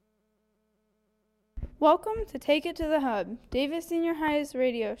Welcome to Take It to the Hub, Davis Senior High's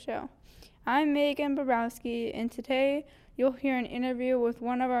radio show. I'm Megan Bobrowski, and today you'll hear an interview with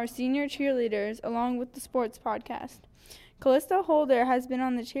one of our senior cheerleaders along with the sports podcast. Kaylsta Holder has been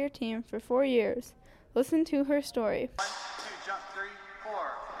on the cheer team for 4 years. Listen to her story. 1, 2, jump, 3, 4,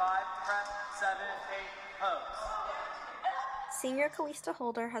 5, prep, 7, 8, pose. Senior Kaylsta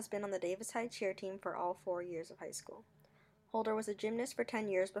Holder has been on the Davis High cheer team for all 4 years of high school. Holder was a gymnast for 10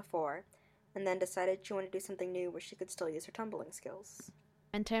 years before, and then decided she wanted to do something new where she could still use her tumbling skills.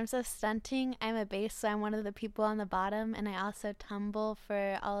 In terms of stunting, I'm a base, so I'm one of the people on the bottom, and I also tumble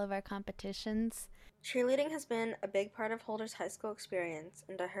for all of our competitions. Cheerleading has been a big part of Holder's high school experience,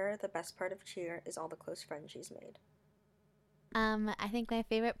 and to her, the best part of cheer is all the close friends she's made. I think my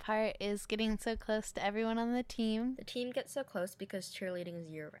favorite part is getting so close to everyone on the team. The team gets so close because cheerleading is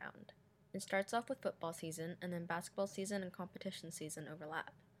year-round. It starts off with football season, and then basketball season and competition season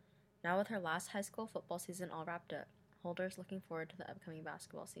overlap. Now with her last high school football season all wrapped up, Holder is looking forward to the upcoming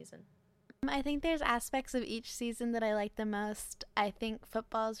basketball season. I think there's aspects of each season that I like the most. I think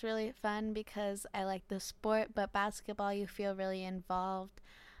football is really fun because I like the sport, but basketball you feel really involved.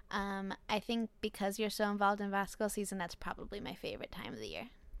 I think because you're so involved in basketball season, that's probably my favorite time of the year.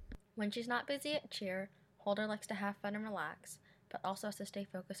 When she's not busy at cheer, Holder likes to have fun and relax, but also has to stay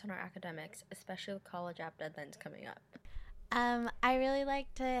focused on her academics, especially with college app deadlines coming up. I really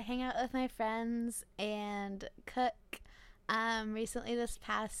like to hang out with my friends and cook. Recently this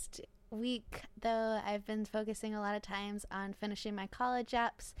past week, though, I've been focusing a lot of times on finishing my college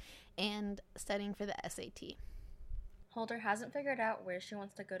apps and studying for the SAT. Holder hasn't figured out where she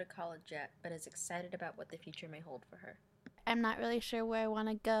wants to go to college yet, but is excited about what the future may hold for her. I'm not really sure where I want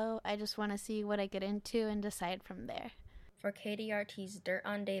to go. I just want to see what I get into and decide from there. For KDRT's Dirt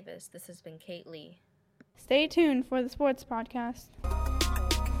on Davis, this has been Kate Lee. Stay tuned for the sports podcast.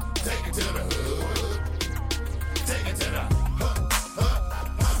 Take it to the hood. Take it to the hood.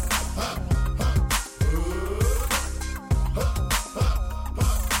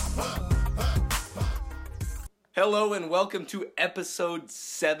 Hello and welcome to episode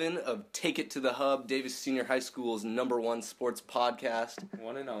 7 of Take It to the Hub, Davis Senior High School's #1 sports podcast.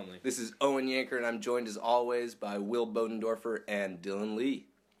 One and only. This is Owen Yanker, and I'm joined as always by Will Bodendorfer and Dylan Lee.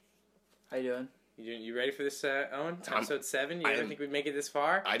 How you doing? You ready for this, Owen? Episode 7? You didn't think we'd make it this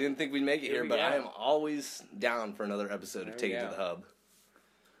far? I didn't think we'd make it here, but I am always down for another episode of Take It to the Hub.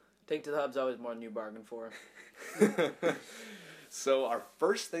 Take to the Hub's always more than you bargain for. So our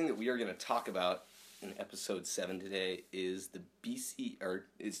first thing that we are going to talk about in episode 7 today is the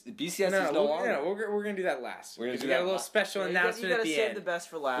BCS no longer. No, we're going to do that last. We're going to do that. A little special announcement at the end. You got to save the best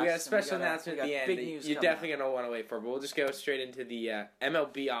for last. We got a special announcement at the end big that news you're definitely going to want to wait for, but we'll just go straight into the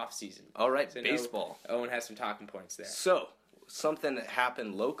MLB offseason. All right, So baseball. Owen has some talking points there. So, something that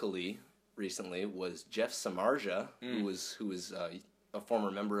happened locally recently was Jeff Samardzija, who was a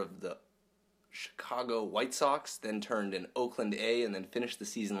former member of the Chicago White Sox, then turned in Oakland A, and then finished the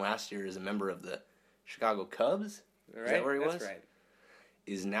season last year as a member of the Chicago Cubs. Right? Is that where he was? That's right.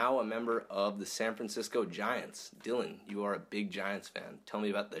 Is now a member of the San Francisco Giants. Dylan, you are a big Giants fan. Tell me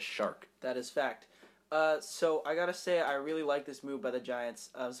about the Shark. That is fact. So I gotta say I really like this move by the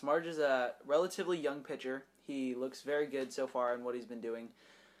Giants. Samardzija's a relatively young pitcher. He looks very good so far in what he's been doing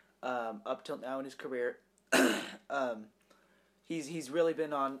up till now in his career. He's really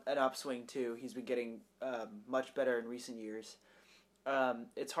been on an upswing too. He's been getting much better in recent years.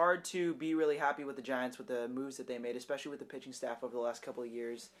 It's hard to be really happy with the Giants with the moves that they made, especially with the pitching staff over the last couple of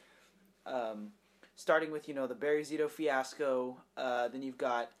years. Starting with, the Barry Zito fiasco, then you've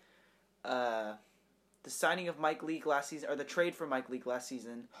got the signing of Mike Leake last season, or the trade for Mike Leake last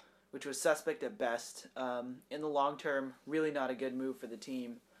season, which was suspect at best. In the long term, really not a good move for the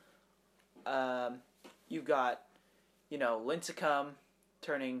team. You've got, Lincecum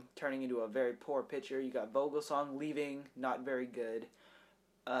turning into a very poor pitcher. You got Vogelsong leaving, not very good.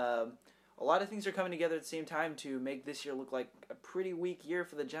 A lot of things are coming together at the same time to make this year look like a pretty weak year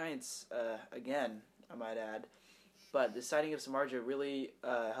for the Giants, again, I might add. But the signing of Samardzija really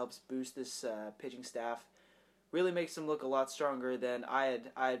helps boost this pitching staff. Really makes them look a lot stronger than I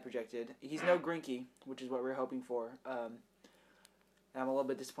had projected. He's no Greinke, which is what we were hoping for. I'm a little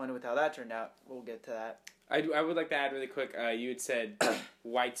bit disappointed with how that turned out. We'll get to that. I would like to add really quick, you had said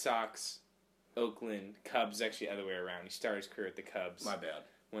White Sox, Oakland, Cubs, actually the other way around. He started his career at the Cubs. My bad.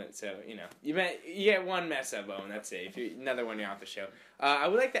 You get one mess up, Owen, that's it. Another one, you're off the show. I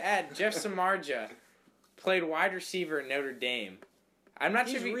would like to add, Jeff Samardzija played wide receiver at Notre Dame. I'm not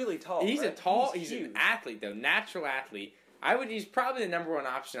sure if he's really tall. He's right? He's an athlete, though, natural athlete. He's probably the #1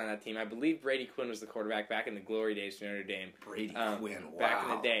 option on that team. I believe Brady Quinn was the quarterback back in the glory days for Notre Dame. Brady Quinn, wow. Back in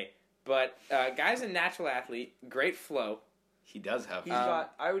the day. But guy's a natural athlete, great flow. He does have. He's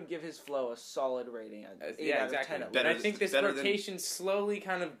got. I would give his flow a solid rating. Yeah, exactly. But I think this rotation slowly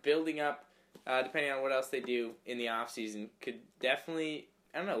kind of building up, depending on what else they do in the offseason, could definitely,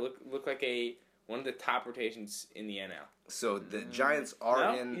 I don't know, look like one of the top rotations in the NL. So the Giants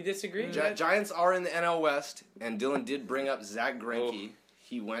are in. You disagree? Giants are in the NL West, and Dylan did bring up Zach Greinke. Oh.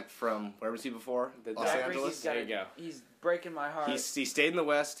 He went from, where was he before? Los Angeles. There you go. He's breaking my heart. He stayed in the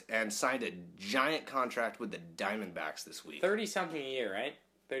West and signed a giant contract with the Diamondbacks this week. 30-something a year, right?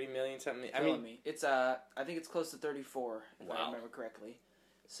 30 million something. I mean, it's I think it's close to 34 if I remember correctly.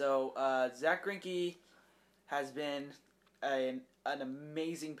 So Zach Greinke has been an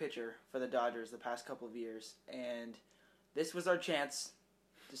amazing pitcher for the Dodgers the past couple of years, and this was our chance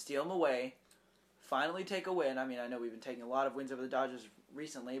to steal him away. Finally take a win. I mean, I know we've been taking a lot of wins over the Dodgers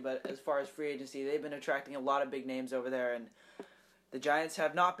recently, but as far as free agency, they've been attracting a lot of big names over there, and the Giants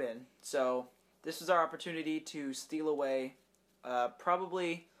have not been. So this was our opportunity to steal away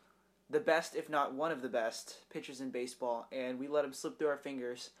probably the best, if not one of the best, pitchers in baseball, and we let him slip through our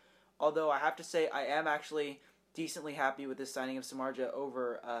fingers. Although I have to say, I am actually decently happy with this signing of Samardzija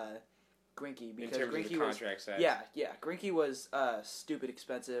over Greinke, because in terms Greinke of the contract size. Yeah. Greinke was stupid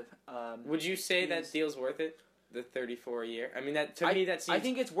expensive. Would you say that deal's worth it? The 34 a year. I mean, that me that seems. I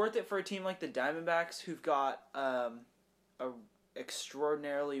think it's worth it for a team like the Diamondbacks, who've got a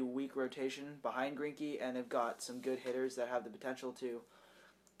extraordinarily weak rotation behind Greinke, and they've got some good hitters that have the potential to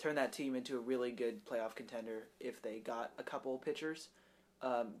turn that team into a really good playoff contender if they got a couple pitchers.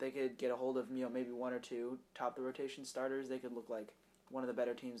 They could get a hold of maybe one or two top the rotation starters. They could look like one of the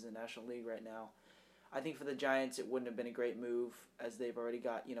better teams in the National League right now. I think for the Giants, it wouldn't have been a great move, as they've already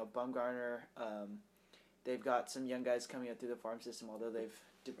got Bumgarner. They've got some young guys coming up through the farm system, although they've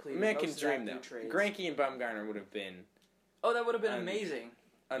depleted most of that through trades. Greinke and Bumgarner would have been. Oh, that would have been amazing.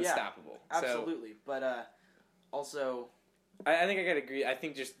 Unstoppable. Yeah, absolutely. So, but also, I think I gotta agree. I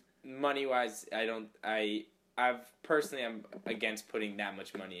think just money wise, I'm against putting that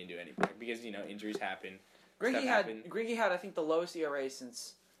much money into any player because injuries happen. Greinke had I think the lowest ERA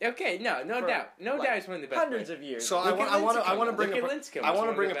since. Okay, no doubt. No doubt he's one of the best hundreds players. of years. So I want to bring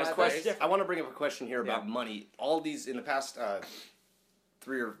up a question here about money. All these in the past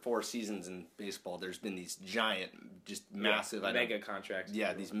 3 or 4 seasons in baseball, there's been these giant, just massive mega contracts.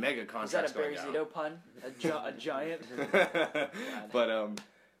 Yeah, these mega contracts. Is that a Barry Zito pun? A giant. But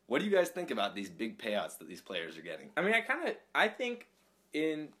what do you guys think about these big payouts that these players are getting? I mean, I think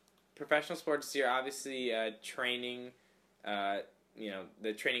in professional sports, you're obviously training.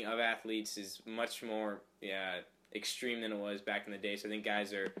 The training of athletes is much more extreme than it was back in the day. So I think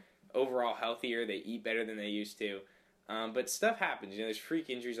guys are overall healthier. They eat better than they used to. But stuff happens. There's freak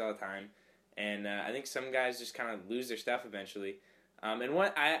injuries all the time. And I think some guys just kind of lose their stuff eventually. And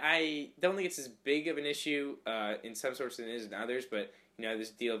I don't think it's as big of an issue in some sorts than it is in others. But,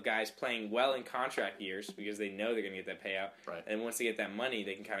 this deal of guys playing well in contract years because they know they're going to get that payout. Right. And once they get that money,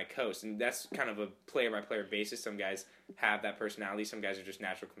 they can kind of coast. And that's kind of a player-by-player basis. Some guys have that personality. Some guys are just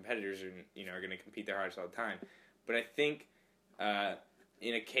natural competitors and, are going to compete their hardest all the time. But I think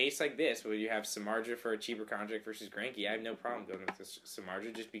in a case like this where you have Samardzija for a cheaper contract versus Greinke, I have no problem going with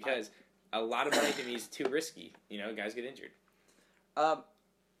Samardzija just because a lot of money to me is too risky. Guys get injured.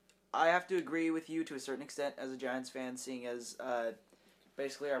 I have to agree with you to a certain extent as a Giants fan, seeing as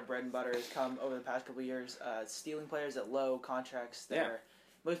basically our bread and butter has come over the past couple of years, stealing players at low contracts that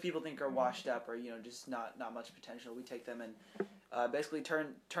most people think are washed up or just not much potential. We take them and basically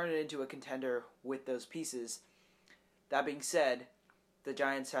turn it into a contender with those pieces. That being said, the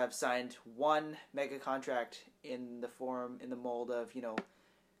Giants have signed one mega contract in the mold of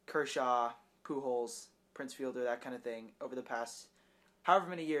Kershaw, Pujols, Prince Fielder, that kind of thing over the past however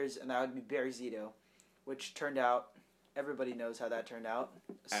many years, and that would be Barry Zito, which turned out. Everybody knows how that turned out,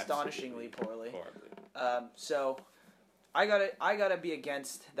 astonishingly poorly. So, I gotta be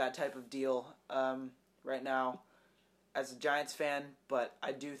against that type of deal right now, as a Giants fan. But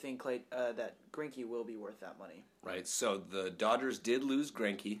I do think that Greinke will be worth that money. Right. So the Dodgers did lose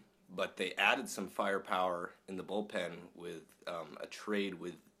Greinke, but they added some firepower in the bullpen with a trade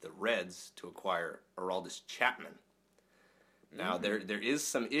with the Reds to acquire Aroldis Chapman. Now, there is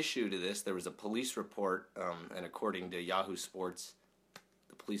some issue to this. There was a police report, and according to Yahoo Sports,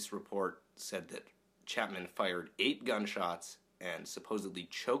 the police report said that Chapman fired 8 gunshots and supposedly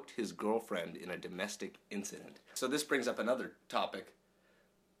choked his girlfriend in a domestic incident. So this brings up another topic.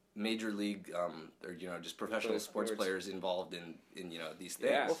 Major league, or just professional sports players involved in these things.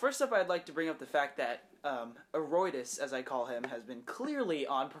 Yeah. Well, first up, I'd like to bring up the fact that Aroldis, as I call him, has been clearly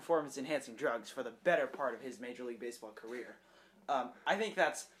on performance-enhancing drugs for the better part of his Major League Baseball career. I think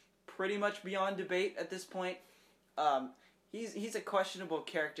that's pretty much beyond debate at this point. He's a questionable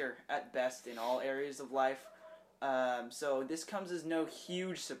character at best in all areas of life. So this comes as no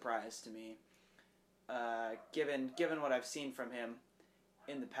huge surprise to me, given what I've seen from him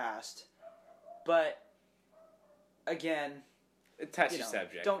in the past. But again, a touchy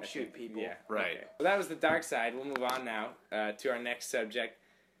subject. Don't shoot people. Yeah, right. Okay. Well, that was the dark side. We'll move on now to our next subject.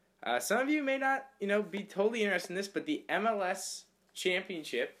 Some of you may not, be totally interested in this, but the MLS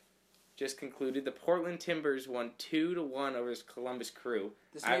championship just concluded. The Portland Timbers won 2-1 over this Columbus Crew.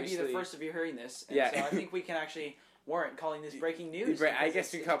 This may be the first of you hearing this, and yeah. so I think we can actually warrant calling this breaking news. I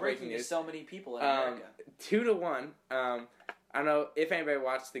guess we call breaking news to so many people in America. 2-1. I don't know if anybody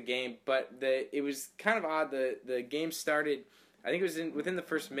watched the game, but it was kind of odd. The game started. I think it was within the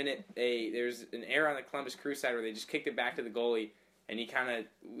first minute. There's an error on the Columbus Crew side where they just kicked it back to the goalie, and he kind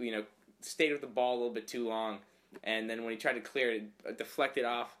of stayed with the ball a little bit too long, and then when he tried to clear it, deflected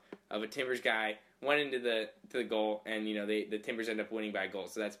off of a Timbers guy, went into the goal, and the Timbers end up winning by a goal.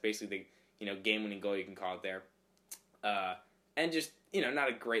 So that's basically the game-winning goal, you can call it there. And just not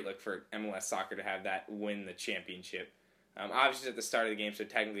a great look for MLS soccer to have that win the championship. Obviously at the start of the game, so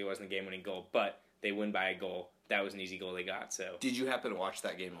technically it wasn't a game-winning goal, but they win by a goal. That was an easy goal they got. So Did you happen to watch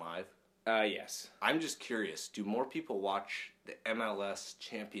that game live? Yes. I'm just curious. Do more people watch the MLS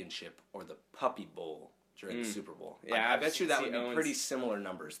championship or the Puppy Bowl during the Super Bowl? Yeah, I bet you that would be Owens. pretty similar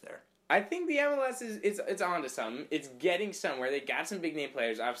numbers there. I think the MLS it's on to something. It's getting somewhere. They got some big name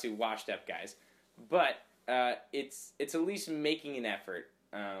players, obviously washed up guys, but it's at least making an effort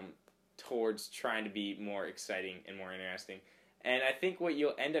towards trying to be more exciting and more interesting. And I think what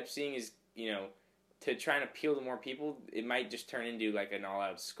you'll end up seeing is to try and appeal to more people, it might just turn into like an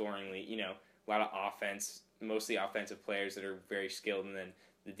all-out scoring league. A lot of offense, mostly offensive players that are very skilled, and then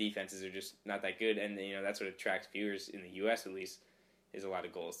the defenses are just not that good. And that's what attracts viewers in the U.S. at least, is a lot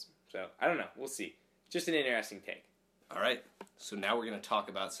of goals. So I don't know. We'll see. Just an interesting take. All right. So now we're going to talk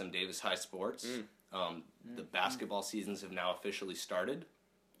about some Davis High sports. The basketball seasons have now officially started.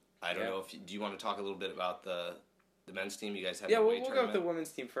 I don't know if do you want to talk a little bit about the men's team? You guys have we'll go with the women's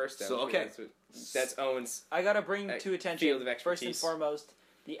team first. Then. So okay, that's Owen's. I gotta bring to attention field of expertise. First and foremost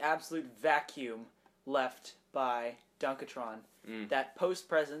the absolute vacuum left by Dunkatron. That post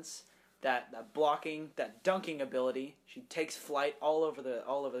presence, that blocking, that dunking ability. She takes flight all over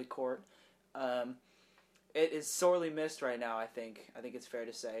the court. It is sorely missed right now. I think it's fair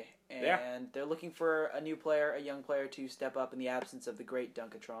to say, and they're looking for a new player, a young player, to step up in the absence of the great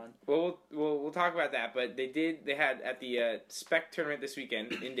Dunkatron. Well, we'll talk about that. But they had at the Spec tournament this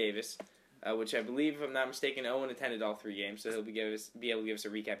weekend in Davis, which I believe, if I'm not mistaken, Owen attended all 3 games, so he'll be able to give us a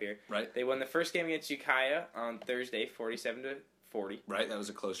recap here. Right. They won the first game against Ukiah on Thursday, 47-40. Right, that was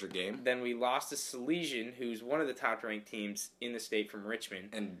a closer game. Then we lost to Salesian, who's one of the top-ranked teams in the state from Richmond.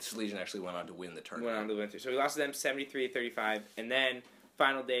 And Salesian actually went on to win the tournament. So we lost to them 73-35. And then,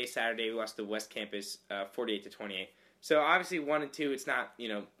 final day, Saturday, we lost to West Campus 48-28. So obviously 1 and 2, it's not,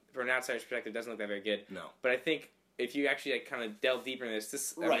 from an outsider's perspective, it doesn't look that very good. No. But I think if you actually kind of delve deeper into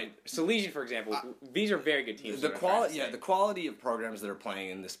this, right. Salesian, for example, these are very good teams. The quality of programs that are playing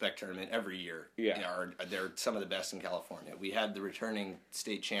in the Spec tournament every year, they're some of the best in California. We had the returning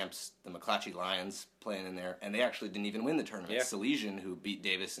state champs, the McClatchy Lions, playing in there, and they actually didn't even win the tournament. Yeah. Salesian, who beat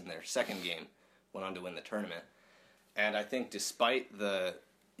Davis in their second game, went on to win the tournament. And I think despite the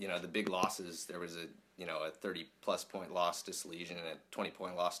big losses, there was a 30-plus point loss to Salesian and a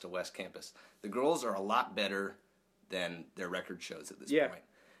 20-point loss to West Campus. The girls are a lot better than their record shows at this point.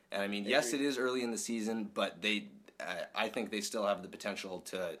 And I mean, yes, it is early in the season, but I think they still have the potential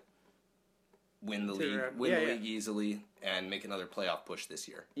to win the league easily and make another playoff push this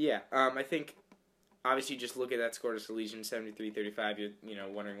year. Yeah, I think obviously you just look at that score to Salesian 73-35. You're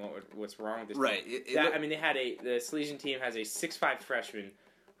wondering what's wrong with this. Right. Team. The Salesian team has a 6'5" freshman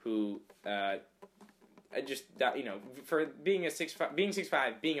who for being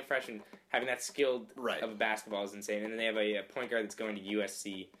 6'5", being a freshman, having that skilled of basketball is insane. And then they have a point guard that's going to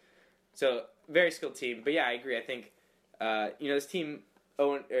USC. So, very skilled team. But yeah, I agree. I think, this team,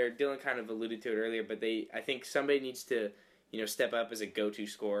 Dylan kind of alluded to it earlier, but I think somebody needs to, step up as a go-to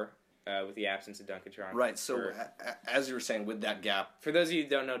scorer with the absence of Dunkatron. Right. So, as you were saying, with that gap. For those of you who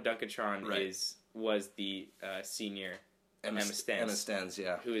don't know, Dunkatron was the senior Emma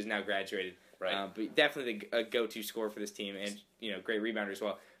Stens, who is now graduated. Right. But definitely a go-to scorer for this team, and great rebounder as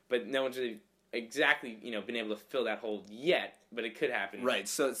well. But no one's really exactly been able to fill that hole yet. But it could happen. Right.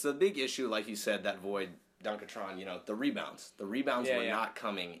 So it's the big issue, like you said, that void Dunkatron. The rebounds. The rebounds were not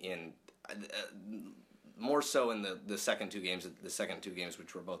coming in. More so in the second two games. The second two games,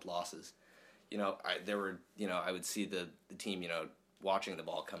 which were both losses. I would see the team watching the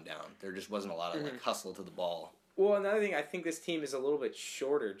ball come down. There just wasn't a lot of like hustle to the ball. Well, another thing, I think this team is a little bit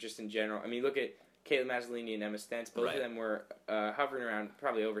shorter just in general. I mean, look at Caitlin Mazzolini and Emma Stentz. Both of them were hovering around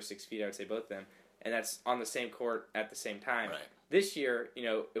probably over 6 feet, I would say, both of them. And that's on the same court at the same time. Right. This year, you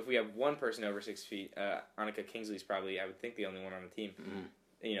know, if we have one person over 6 feet, Annika Kingsley's probably, I would think, the only one on the team.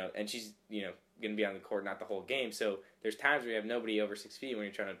 You know, and she's, you know, going to be on the court not the whole game. So there's times where you have nobody over 6 feet when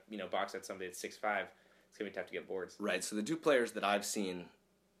you're trying to, you know, box out somebody that's 6'5". It's going to be tough to get boards. Right. So the two players that I've seen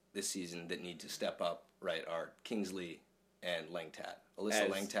this season that need to step up, right, are Kingsley and Langtat. Alyssa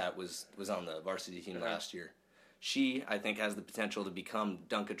Langtat was on the varsity team last year. She, I think, has the potential to become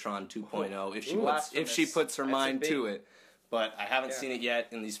Dunkatron 2.0 if she puts her mind to it. But I haven't seen it yet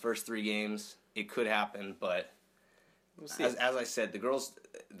in these first 3 games. It could happen, but we'll see. As I said, the girls,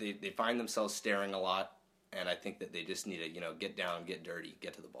 they find themselves staring a lot, and I think that they just need to, you know, get down, get dirty,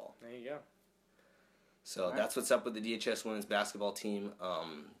 get to the ball. There you go. So that's what's up with the DHS women's basketball team.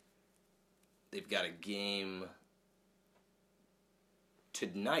 They've got a game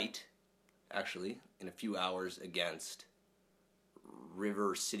tonight, actually, in a few hours against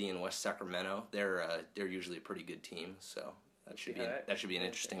River City in West Sacramento. They're usually a pretty good team, so that should be an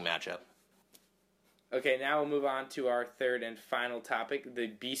interesting matchup. Okay, now we'll move on to our third and final topic, the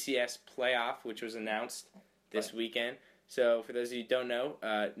BCS playoff, which was announced this weekend. So for those of you who don't know,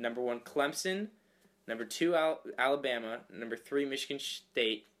 number 1 Clemson, number 2 Alabama, number 3 Michigan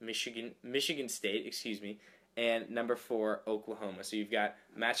State, and number 4 Oklahoma. So you've got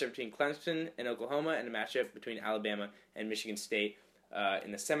a matchup between Clemson and Oklahoma, and a matchup between Alabama and Michigan State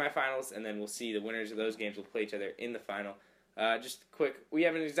in the semifinals, and then we'll see the winners of those games will play each other in the final. Just quick, we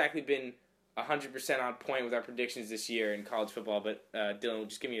haven't exactly been 100% on point with our predictions this year in college football, but Dylan,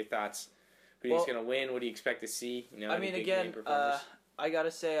 just give me your thoughts. Who do you think is going to win? What do you expect to see? You know, I mean, again, I got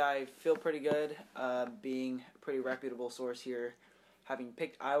to say I feel pretty good being a pretty reputable source here, having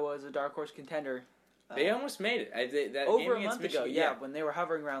picked Iowa as a dark horse contender. They almost made it. That over game a month Michigan, ago, when they were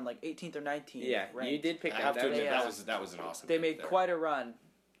hovering around like 18th or 19th. Yeah, ranked. you did pick I have to admit, that. that was an awesome They pick made there. quite a run,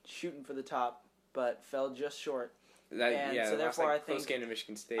 shooting for the top, but fell just short. So therefore, I think close game to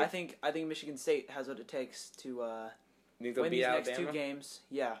Michigan State. I think Michigan State has what it takes to think they'll win beat these Alabama? next 2 games.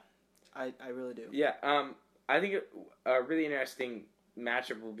 Yeah, I really do. Yeah, I think a really interesting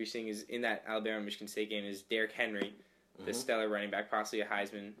matchup we'll be seeing is in that Alabama-Michigan State game is Derrick Henry, the stellar running back, possibly a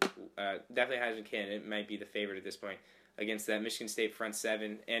Heisman, definitely a Heisman candidate, might be the favorite at this point, against that Michigan State front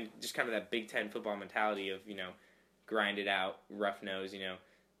 7, and just kind of that Big Ten football mentality of, you know, grind it out, rough nose, you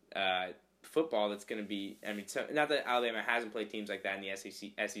know, football that's going to be, I mean, so, not that Alabama hasn't played teams like that in the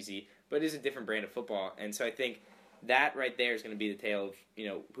SEC, but it is a different brand of football, and so I think that right there is going to be the tale of, you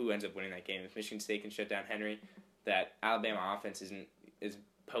know, who ends up winning that game. If Michigan State can shut down Henry, that Alabama offense is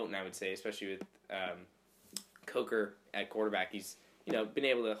potent, I would say, especially with Coker at quarterback. He's, you know, been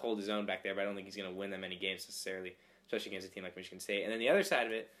able to hold his own back there, but I don't think he's going to win that many games necessarily, especially against a team like Michigan State. And then the other side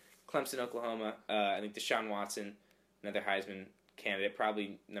of it, Clemson, Oklahoma, I think Deshaun Watson, another Heisman candidate,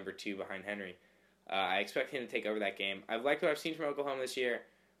 probably number 2 behind Henry. I expect him to take over that game. I've liked what I've seen from Oklahoma this year,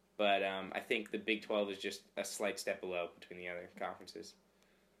 but I think the Big 12 is just a slight step below between the other conferences.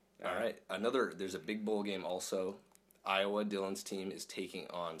 All right. There's a big bowl game also. Iowa, Dylan's team, is taking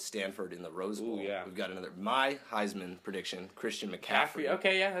on Stanford in the Rose Bowl. Ooh, yeah. We've got my Heisman prediction, Christian McCaffrey.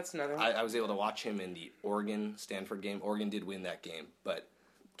 Okay, yeah, that's another one. I was able to watch him in the Oregon-Stanford game. Oregon did win that game, but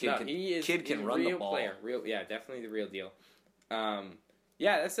kid can run the ball. Player. Definitely the real deal.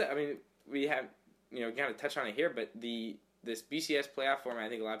 That's it. I mean, we have, you know, kind of touch on it here, but this BCS playoff format, I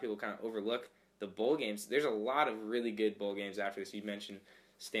think a lot of people kind of overlook the bowl games. There's a lot of really good bowl games after this. You mentioned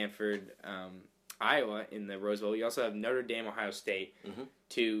Stanford, Iowa in the Rose Bowl. You also have Notre Dame, Ohio State,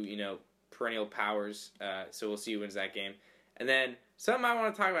 2, you know, perennial powers. So we'll see who wins that game. And then something I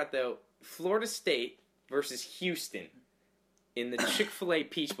want to talk about, though, Florida State versus Houston in the Chick-fil-A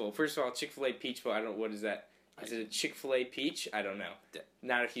Peach Bowl. First of all, Chick-fil-A Peach Bowl, I don't know, what is that? Is it a Chick-fil-A Peach? I don't know.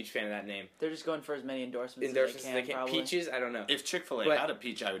 Not a huge fan of that name. They're just going for as many endorsements as they can. Probably. Peaches? I don't know. If Chick-fil-A had a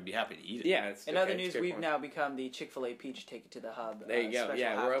peach, I would be happy to eat it. Yeah. In other news, we've now become the Chick-fil-A Peach Take It to the Hub. There you go.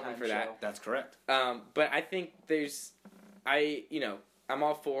 Yeah, we're open for that. Show. That's correct. But I think I'm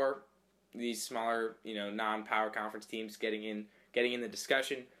all for these smaller, you know, non-power conference teams getting in the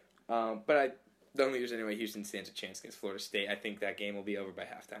discussion. But I don't think there's any way Houston stands a chance against Florida State. I think that game will be over by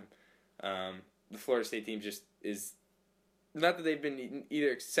halftime. The Florida State team just is. Not that they've been either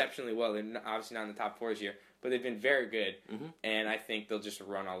exceptionally well, they're obviously not in the top 4 this year, but they've been very good, and I think they'll just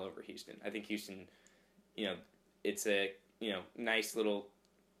run all over Houston. I think Houston, you know, it's a, you know, nice little,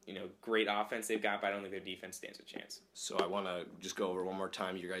 you know, great offense they've got, but I don't think their defense stands a chance. So I want to just go over one more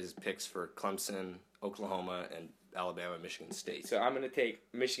time your guys' picks for Clemson, Oklahoma, and Alabama, Michigan State. So I'm going to take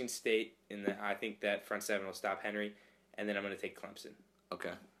Michigan State, I think that front seven will stop Henry, and then I'm going to take Clemson.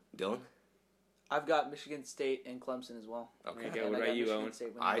 Okay. Dylan? I've got Michigan State and Clemson as well. Okay. Okay, what about you, Owen?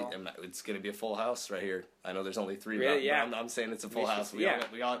 It's going to be a full house right here. I know there's only 3, Really? Yeah. but I'm saying it's a full house. We all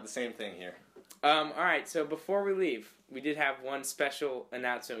got the same thing here. All right, so before we leave, we did have one special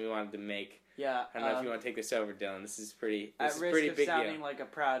announcement we wanted to make. Yeah. I don't know if you want to take this over, Dylan. This is pretty At risk pretty of big sounding deal. like a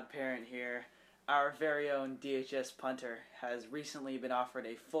proud parent here, our very own DHS punter has recently been offered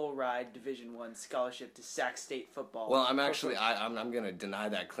a full ride Division I scholarship to Sac State football. Well, I'm actually I'm going to deny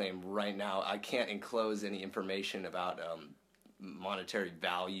that claim right now. I can't enclose any information about monetary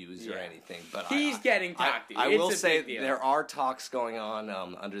values or anything. But he's getting talked to. I It's will a say big deal. there are talks going on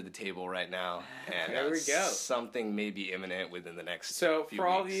under the table right now, and There we go. something may be imminent within the next. So few for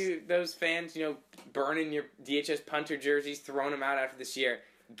all of weeks. you, those fans, burning your DHS punter jerseys, throwing them out after this year,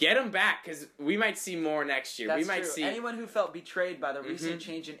 get them back because we might see more next year. That's we might true. see Anyone who felt betrayed by the recent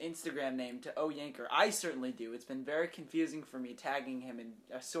change in Instagram name to O Yanker, I certainly do. It's been very confusing for me tagging him in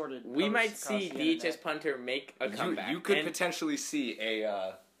assorted We posts might across see the DHS internet. punter make a comeback. You could And- potentially see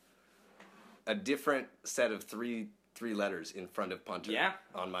a different set of three letters in front of punter. Yeah.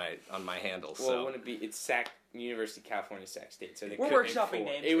 on my handle. Well, so wouldn't it be? It's University of California, Sac State. So they We're could be workshopping 4.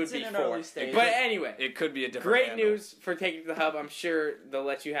 names. It would It's be in an 4. early stage. But anyway, it could be a different. great handle. news for Take It to the Hub. I'm sure they'll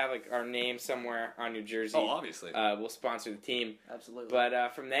let you have our name somewhere on your jersey. Oh, obviously. We'll sponsor the team. Absolutely.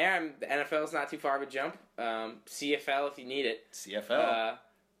 But from there, the NFL's not too far of a jump. CFL if you need it. CFL.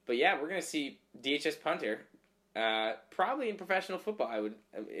 But yeah, we're gonna see DHS punter. Probably in professional football.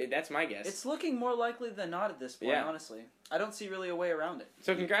 That's my guess. It's looking more likely than not at this point, Yeah. honestly. I don't see really a way around it.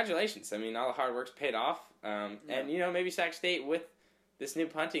 So congratulations. I mean, all the hard work's paid off. And, maybe Sac State with this new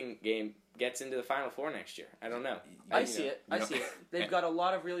punting game gets into the Final Four next year. I don't know. I see it. They've got a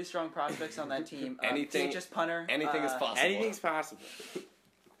lot of really strong prospects on that team. DHS punter. Anything is possible. Anything's possible.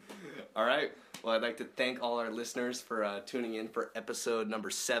 All right. Well, I'd like to thank all our listeners for tuning in for episode number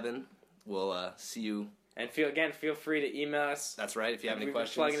 7. We'll see you. And feel free to email us. That's right. If you have any We've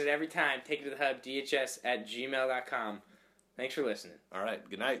questions. been plugging it every time. Take it to the hub, dhs@gmail.com. Thanks for listening. All right.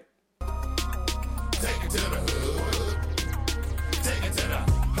 Good night. Take it to the hood. Take it to the